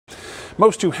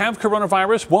Most who have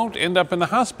coronavirus won't end up in the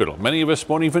hospital. Many of us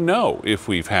won't even know if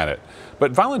we've had it.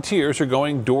 But volunteers are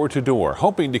going door to door,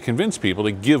 hoping to convince people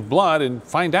to give blood and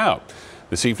find out.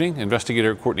 This evening,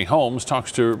 investigator Courtney Holmes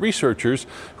talks to researchers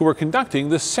who are conducting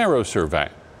the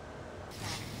serosurvey.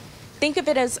 Think of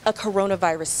it as a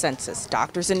coronavirus census.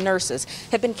 Doctors and nurses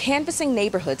have been canvassing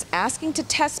neighborhoods asking to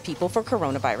test people for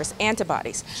coronavirus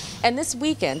antibodies. And this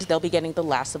weekend, they'll be getting the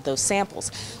last of those samples,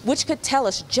 which could tell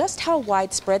us just how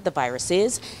widespread the virus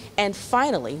is and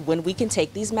finally when we can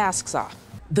take these masks off.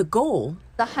 The goal?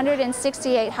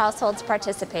 168 households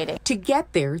participating. To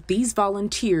get there, these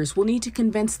volunteers will need to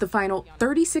convince the final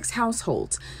 36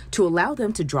 households to allow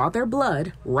them to draw their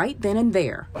blood right then and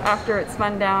there. After it's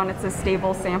spun down, it's a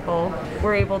stable sample.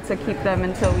 We're able to keep them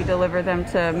until we deliver them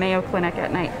to Mayo Clinic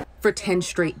at night. For 10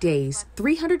 straight days,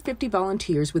 350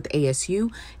 volunteers with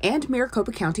ASU and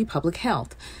Maricopa County Public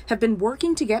Health have been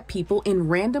working to get people in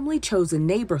randomly chosen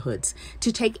neighborhoods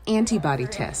to take antibody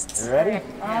tests. Ready?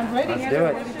 I'm ready. Let's do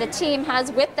it. The team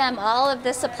has with them all of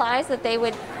the supplies that they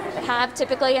would have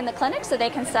typically in the clinic, so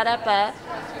they can set up a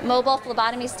mobile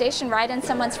phlebotomy station right in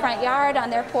someone's front yard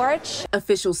on their porch.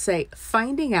 Officials say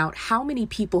finding out how many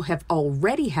people have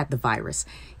already had the virus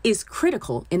is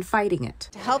critical in fighting it.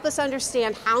 To help us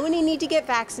understand how many need to get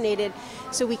vaccinated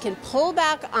so we can pull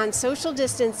back on social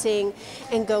distancing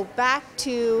and go back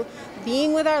to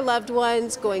being with our loved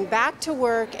ones, going back to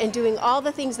work, and doing all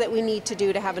the things that we need to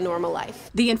do to have a normal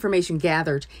life. The information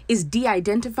gathered is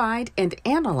de-identified and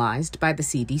analyzed by the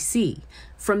CDC.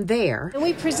 From there, and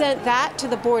we present that to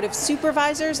the Board of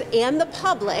Supervisors and the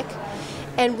public,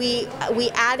 and we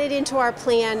add it into our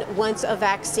plan once a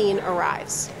vaccine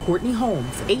arrives. Courtney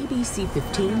Holmes, ABC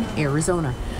 15, Arizona.